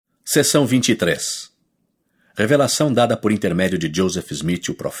Seção 23. Revelação dada por intermédio de Joseph Smith,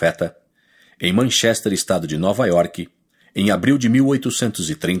 o profeta, em Manchester, estado de Nova York, em abril de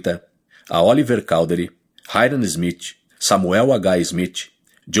 1830, a Oliver Cowdery, Hiram Smith, Samuel H. Smith,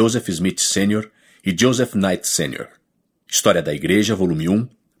 Joseph Smith Sr. e Joseph Knight Sr. História da Igreja, volume 1,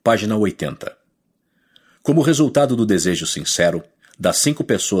 página 80. Como resultado do desejo sincero das 5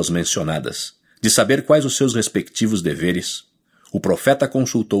 pessoas mencionadas de saber quais os seus respectivos deveres, o profeta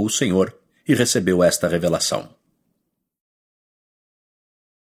consultou o Senhor e recebeu esta revelação.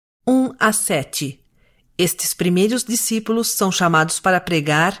 1-7. Estes primeiros discípulos são chamados para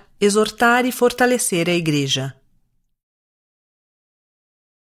pregar, exortar e fortalecer a Igreja.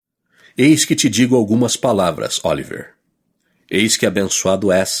 Eis que te digo algumas palavras, Oliver. Eis que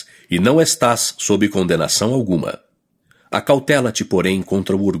abençoado és, e não estás sob condenação alguma. Acautela-te, porém,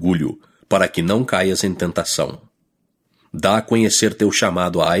 contra o orgulho, para que não caias em tentação. Dá a conhecer teu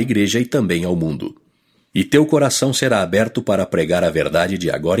chamado à Igreja e também ao mundo. E teu coração será aberto para pregar a verdade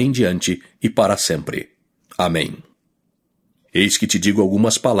de agora em diante e para sempre. Amém. Eis que te digo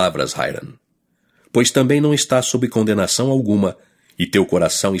algumas palavras, Hiram. Pois também não estás sob condenação alguma, e teu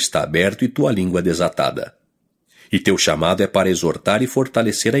coração está aberto e tua língua desatada. E teu chamado é para exortar e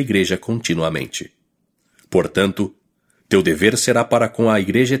fortalecer a Igreja continuamente. Portanto, teu dever será para com a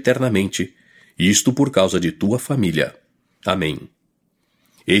Igreja eternamente, e isto por causa de tua família. Amém.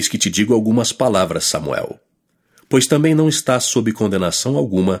 Eis que te digo algumas palavras, Samuel. Pois também não estás sob condenação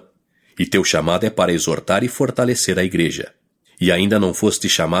alguma, e teu chamado é para exortar e fortalecer a Igreja, e ainda não foste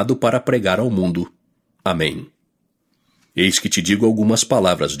chamado para pregar ao mundo. Amém. Eis que te digo algumas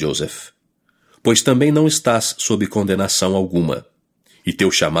palavras, Joseph. Pois também não estás sob condenação alguma, e teu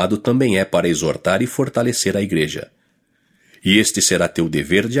chamado também é para exortar e fortalecer a Igreja. E este será teu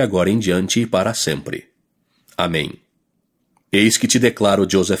dever de agora em diante e para sempre. Amém. Eis que te declaro,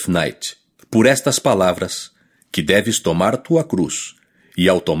 Joseph Knight, por estas palavras, que deves tomar tua cruz, e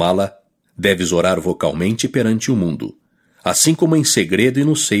ao tomá-la, deves orar vocalmente perante o mundo, assim como em segredo e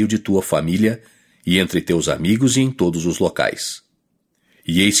no seio de tua família, e entre teus amigos e em todos os locais.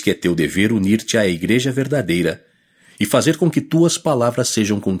 E eis que é teu dever unir-te à Igreja verdadeira e fazer com que tuas palavras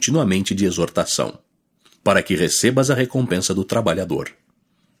sejam continuamente de exortação, para que recebas a recompensa do trabalhador.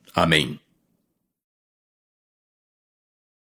 Amém.